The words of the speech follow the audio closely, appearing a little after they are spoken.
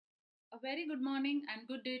A very good morning and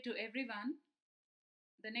good day to everyone.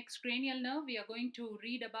 The next cranial nerve we are going to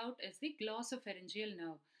read about is the glossopharyngeal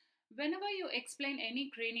nerve. Whenever you explain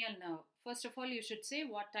any cranial nerve, first of all, you should say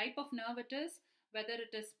what type of nerve it is, whether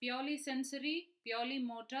it is purely sensory, purely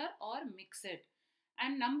motor, or mixed.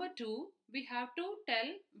 And number two, we have to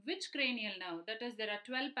tell which cranial nerve. That is, there are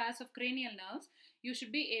 12 pairs of cranial nerves. You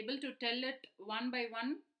should be able to tell it one by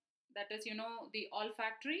one. That is, the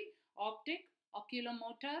olfactory, optic,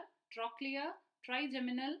 oculomotor, trochlear,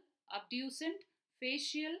 trigeminal, abducent,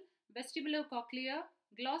 facial, vestibulocochlear,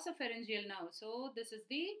 glossopharyngeal nerve. So this is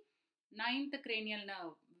the ninth cranial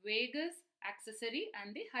nerve, vagus, accessory,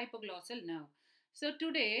 and the hypoglossal nerve. So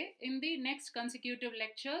today, in the next consecutive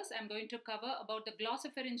lectures, I'm going to cover about the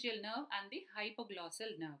glossopharyngeal nerve and the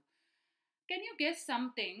hypoglossal nerve. Can you guess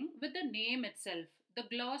something with the name itself? The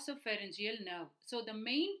glossopharyngeal nerve. So the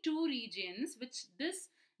main two regions which this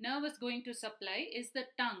nerve is going to supply is the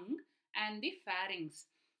tongue and the pharynx.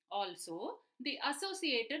 Also, the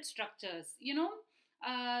associated structures.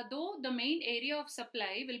 Though the main area of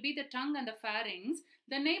supply will be the tongue and the pharynx,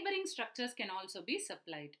 the neighboring structures can also be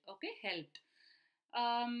supplied. Okay, helped.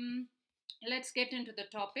 Let's get into the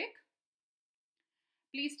topic.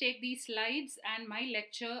 Please take these slides and my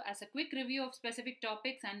lecture as a quick review of specific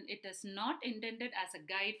topics, and it is not intended as a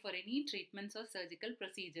guide for any treatments or surgical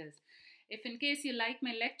procedures. If in case you like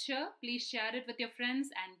my lecture, please share it with your friends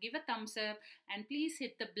and give a thumbs up, and please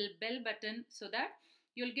hit the bell button so that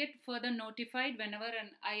you'll get further notified whenever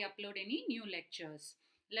I upload any new lectures.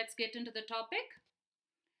 Let's get into the topic.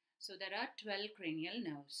 So there are 12 cranial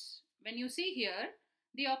nerves. When you see here,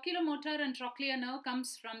 the oculomotor and trochlear nerve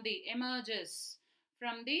emerges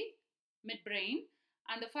from the midbrain,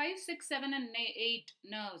 and the 5, 6, 7 and 8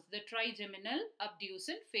 nerves, the trigeminal,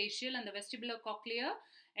 abducent, facial and the vestibulocochlear,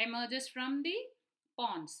 emerges from the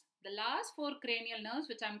pons. The last 4 cranial nerves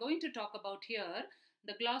which I'm going to talk about here,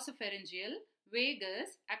 the glossopharyngeal,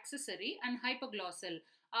 vagus, accessory and hypoglossal,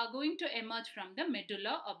 are going to emerge from the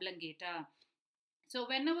medulla oblongata. So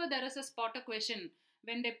whenever there is a spotter question,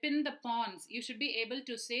 when they pin the pons, you should be able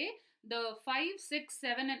to say the 5, 6,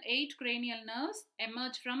 7 and 8 cranial nerves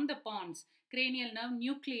emerge from the pons. Cranial nerve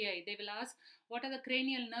nuclei. They will ask what are the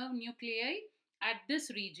cranial nerve nuclei at this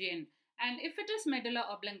region. And if it is medulla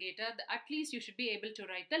oblongata, at least you should be able to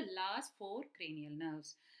write the last 4 cranial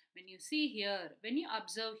nerves. When you see here, when you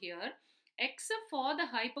observe here, except for the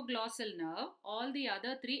hypoglossal nerve, all the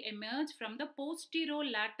other 3 emerge from the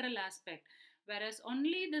posterolateral aspect, whereas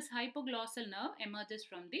only this hypoglossal nerve emerges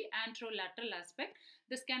from the anterolateral aspect.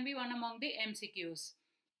 This can be one among the MCQs.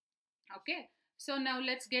 Okay, so now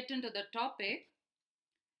let's get into the topic.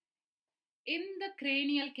 In the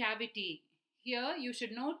cranial cavity, here you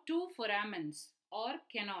should know 2 foramens or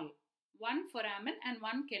canal. 1 foramen and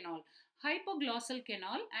 1 canal. Hypoglossal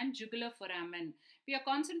canal and jugular foramen. We are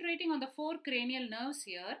concentrating on the 4 cranial nerves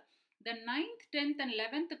here. The 9th, 10th and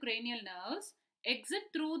 11th cranial nerves exit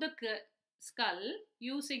through the skull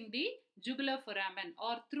using the jugular foramen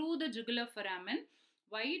or through the jugular foramen.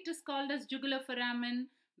 Why it is called as jugular foramen?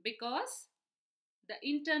 Because the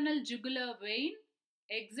internal jugular vein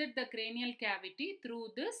exit the cranial cavity through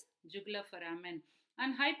this jugular foramen.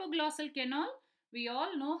 And hypoglossal canal, we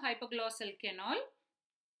all know hypoglossal canal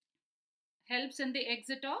helps in the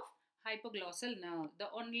exit of hypoglossal nerve, the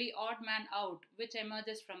only odd man out which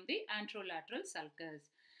emerges from the anterolateral sulcus.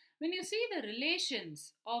 When you see the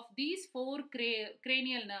relations of these 4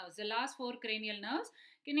 cranial nerves, the last 4 cranial nerves,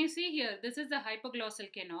 can you see here, this is the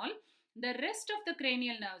hypoglossal canal. The rest of the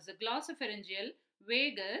cranial nerves, the glossopharyngeal,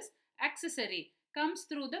 vagus, accessory, comes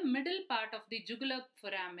through the middle part of the jugular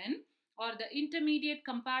foramen or the intermediate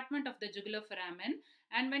compartment of the jugular foramen.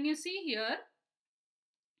 And when you see here,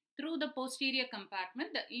 through the posterior compartment,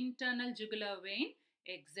 the internal jugular vein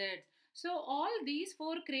exits. So all these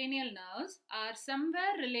 4 cranial nerves are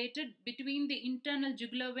somewhere related between the internal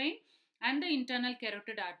jugular vein and the internal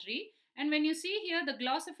carotid artery. And when you see here, the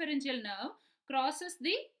glossopharyngeal nerve crosses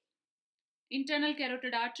the internal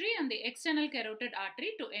carotid artery and the external carotid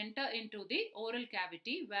artery to enter into the oral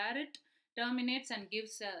cavity, where it terminates and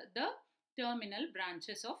gives the terminal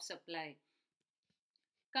branches of supply.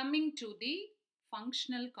 Coming to the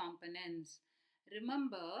functional components.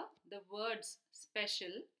 Remember the words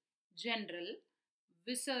special, general,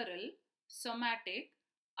 visceral, somatic,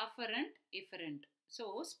 afferent, efferent.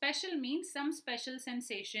 So special means some special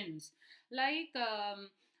sensations, like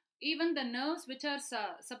even the nerves which are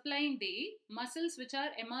supplying the muscles which are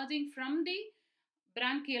emerging from the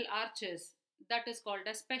branchial arches, that is called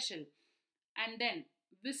as special. And then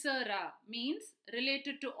viscera means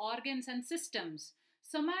related to organs and systems.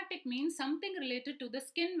 Somatic means something related to the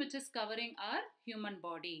skin which is covering our human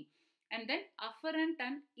body. And then afferent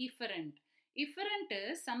and efferent.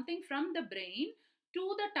 Efferent is something from the brain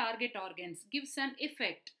to the target organs, gives an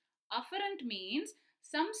effect. Afferent means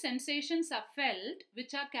some sensations are felt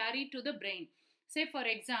which are carried to the brain. Say for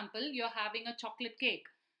example, you're having a chocolate cake.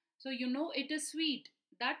 So you know it is sweet.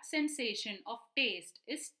 That sensation of taste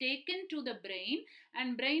is taken to the brain,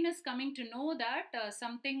 and brain is coming to know that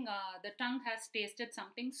the tongue has tasted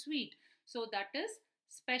something sweet. So that is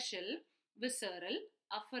special, visceral,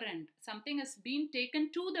 afferent. Something has been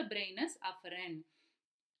taken to the brain is afferent.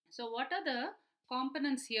 So what are the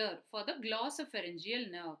components here for the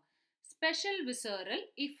glossopharyngeal nerve? Special, visceral,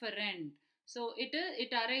 efferent. So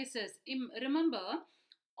it arises. Remember,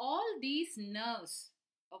 all these nerves,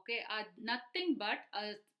 okay, are nothing but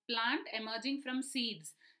a plant emerging from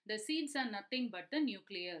seeds. The seeds are nothing but the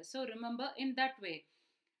nucleus. So remember in that way.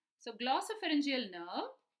 So glossopharyngeal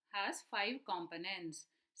nerve has 5 components: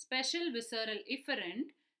 special, visceral,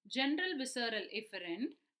 efferent, general visceral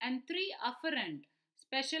efferent, and 3 afferent: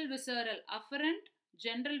 special visceral afferent,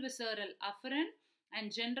 general visceral afferent,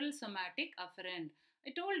 and general somatic afferent.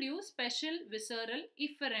 I told you special visceral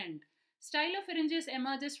efferent. Stylopharyngeus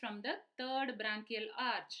emerges from the 3rd branchial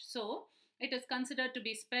arch. So it is considered to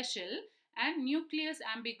be special, and nucleus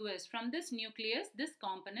ambiguous. From this nucleus, this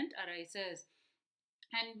component arises.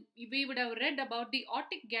 And we would have read about the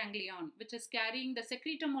otic ganglion, which is carrying the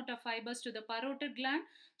secretomotor fibers to the parotid gland.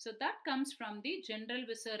 So that comes from the general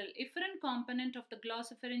visceral efferent component of the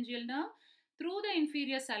glossopharyngeal nerve through the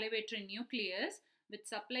inferior salivatory nucleus, which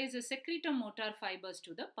supplies the secretomotor fibers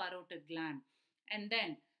to the parotid gland. And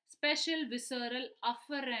then special visceral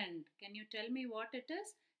afferent. Can you tell me what it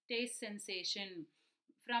is? Taste sensation.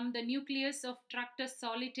 From the nucleus of Tractus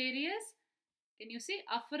solitarius. Can you see?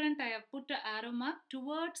 Afferent, I have put an arrow mark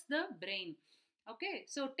towards the brain. Okay,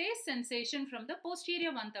 so taste sensation from the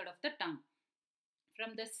posterior 1/3 of the tongue.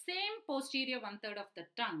 From the same posterior 1/3 of the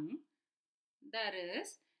tongue, there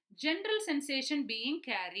is general sensation being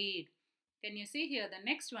carried. Can you see here? The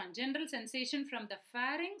next one, general sensation from the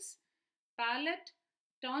pharynx, palate,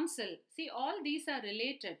 tonsil. See, all these are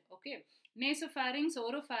related. Okay, nasopharynx,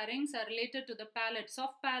 oropharynx are related to the palate,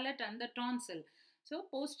 soft palate and the tonsil. So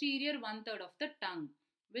posterior 1/3 of the tongue,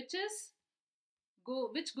 which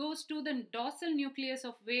goes to the dorsal nucleus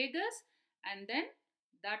of vagus, and then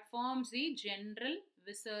that forms the general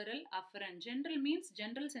visceral afferent. General means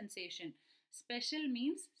general sensation. Special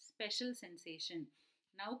means special sensation.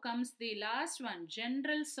 Now comes the last one,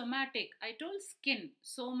 general somatic. I told skin.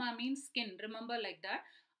 Soma means skin. Remember like that.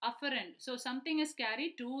 Afferent. So something is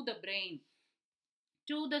carried to the brain,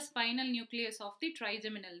 to the spinal nucleus of the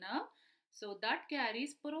trigeminal nerve. So that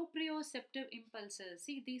carries proprioceptive impulses.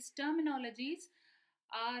 See, these terminologies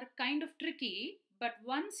are kind of tricky, but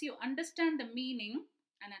once you understand the meaning,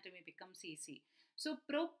 anatomy becomes easy. So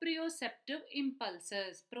proprioceptive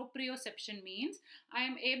impulses. Proprioception means I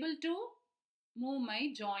am able to move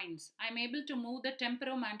my joints. I am able to move the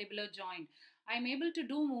temporomandibular joint. I am able to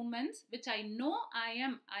do movements which I know I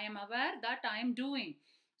am aware that I am doing.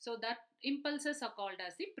 So that impulses are called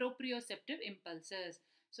as the proprioceptive impulses.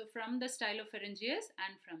 So from the stylopharyngeus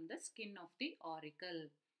and from the skin of the auricle.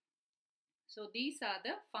 So these are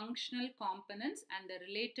the functional components and the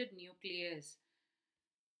related nucleus.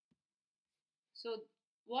 So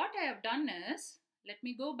what I have done is, let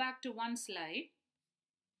me go back to one slide.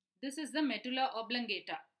 This is the medulla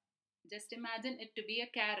oblongata. Just imagine it to be a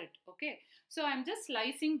carrot. Okay. So I'm just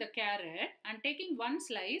slicing the carrot and taking one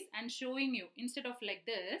slice and showing you. Instead of like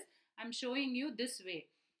this, I'm showing you this way.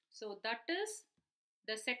 So that is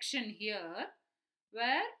the section here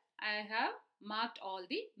where I have marked all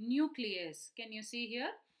the nucleus. Can you see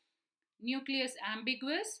here? Nucleus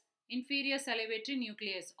ambiguous, inferior salivatory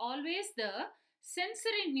nucleus. Always the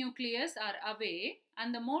sensory nucleus are away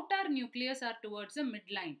and the motor nucleus are towards the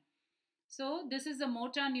midline. So this is the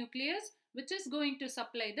motor nucleus which is going to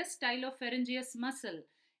supply the stylopharyngeus muscle.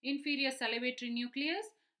 Inferior salivatory nucleus,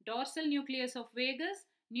 dorsal nucleus of vagus,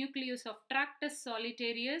 nucleus of Tractus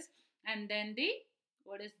solitarius, and then the,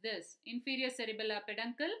 what is this? Inferior cerebellar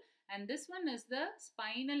peduncle, and this one is the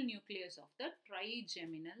spinal nucleus of the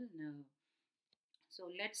trigeminal nerve. So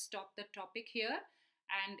let's stop the topic here,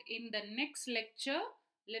 and in the next lecture,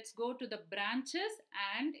 let's go to the branches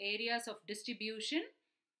and areas of distribution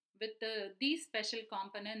with these special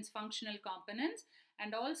components, functional components,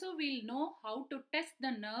 and also we'll know how to test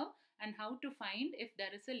the nerve and how to find if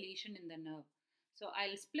there is a lesion in the nerve. So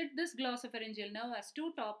I'll split this glossopharyngeal nerve as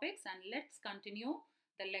 2 topics, and let's continue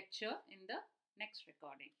the lecture in the next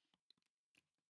recording.